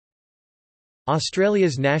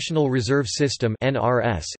Australia's National Reserve System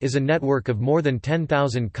 (NRS) is a network of more than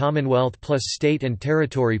 10,000 Commonwealth plus state and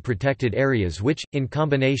territory protected areas which, in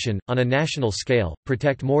combination, on a national scale,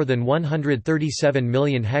 protect more than 137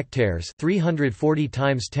 million hectares (340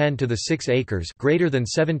 times 10 to the 6 acres), greater than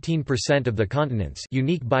 17% of the continent's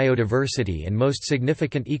unique biodiversity and most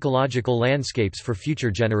significant ecological landscapes for future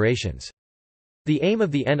generations. The aim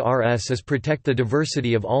of the NRS is protect the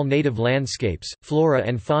diversity of all native landscapes, flora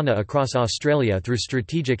and fauna across Australia through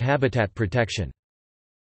strategic habitat protection.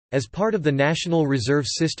 As part of the National Reserve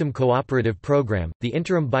System Cooperative Programme, the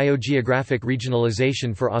Interim Biogeographic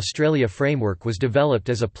Regionalisation for Australia framework was developed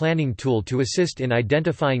as a planning tool to assist in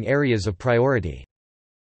identifying areas of priority.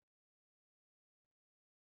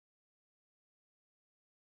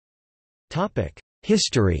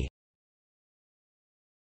 History.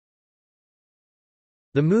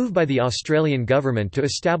 The move by the Australian government to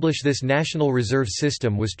establish this national reserve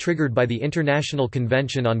system was triggered by the International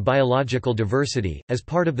Convention on Biological Diversity, as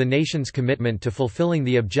part of the nation's commitment to fulfilling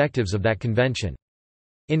the objectives of that convention.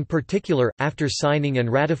 In particular, after signing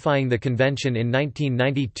and ratifying the convention in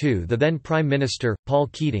 1992, the then Prime Minister, Paul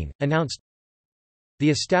Keating, announced, "The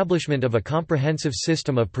establishment of a comprehensive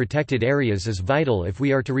system of protected areas is vital if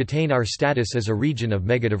we are to retain our status as a region of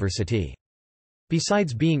megadiversity.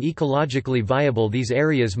 Besides being ecologically viable, these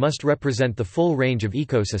areas must represent the full range of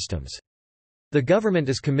ecosystems. The government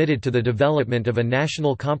is committed to the development of a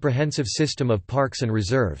national comprehensive system of parks and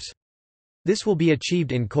reserves. This will be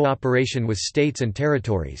achieved in cooperation with states and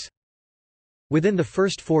territories." Within the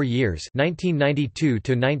first 4 years, 1992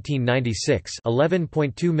 to 1996,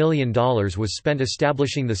 $11.2 million was spent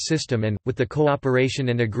establishing the system and, with the cooperation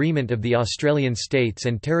and agreement of the Australian states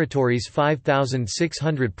and territories,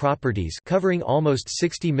 5,600 properties covering almost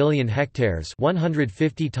 60 million hectares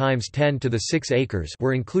 (150 times 10 to the 6 acres)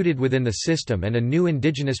 were included within the system, and a new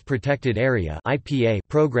Indigenous Protected Area (IPA)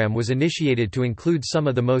 program was initiated to include some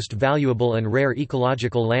of the most valuable and rare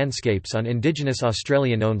ecological landscapes on Indigenous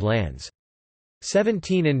Australian-owned lands.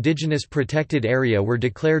 17 Indigenous Protected Area were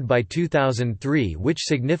declared by 2003, which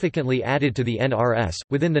significantly added to the NRS.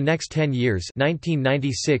 Within the next 10 years,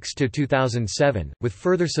 1996 to 2007, with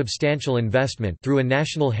further substantial investment through a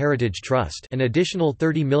National Heritage Trust, an additional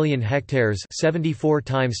 30 million hectares (74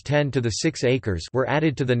 times 10 to the 6 acres) were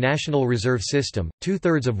added to the National Reserve System,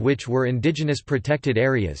 2/3 of which were Indigenous Protected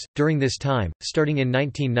Areas. During this time, starting in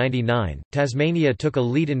 1999, Tasmania took a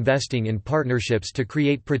lead investing in partnerships to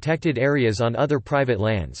create protected areas on other private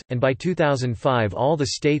lands, and by 2005 all the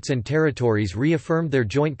states and territories reaffirmed their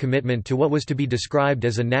joint commitment to what was to be described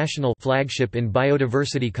as a national flagship in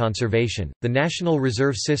biodiversity conservation. The National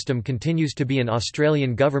Reserve System continues to be an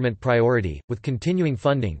Australian government priority, with continuing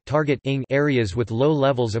funding targeting areas with low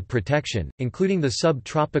levels of protection, including the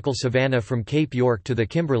sub-tropical savanna from Cape York to the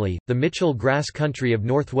Kimberley, the Mitchell grass country of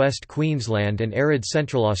northwest Queensland and arid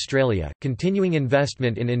Central Australia, continuing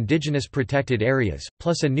investment in Indigenous protected areas,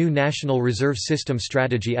 plus a new National Reserve System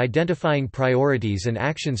strategy identifying priorities and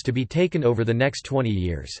actions to be taken over the next 20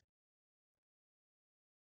 years.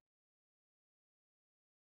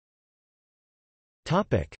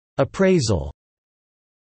 Appraisal.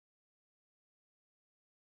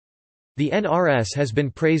 The NRS has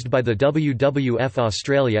been praised by the WWF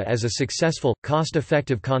Australia as a successful,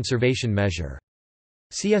 cost-effective conservation measure.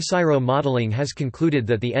 CSIRO modelling has concluded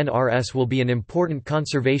that the NRS will be an important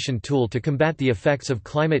conservation tool to combat the effects of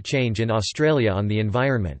climate change in Australia on the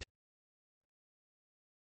environment.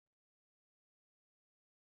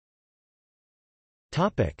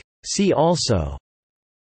 See also: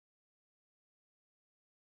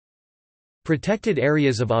 Protected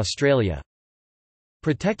Areas of Australia,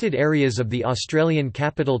 Protected Areas of the Australian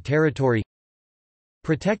Capital Territory,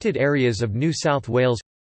 Protected Areas of New South Wales,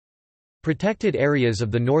 Protected Areas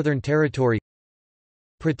of the Northern Territory,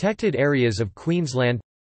 Protected Areas of Queensland,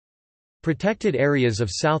 Protected Areas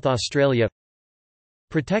of South Australia,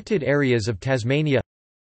 Protected Areas of Tasmania,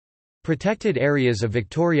 Protected Areas of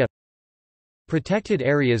Victoria, Protected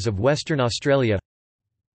Areas of Western Australia,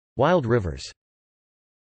 Wild Rivers.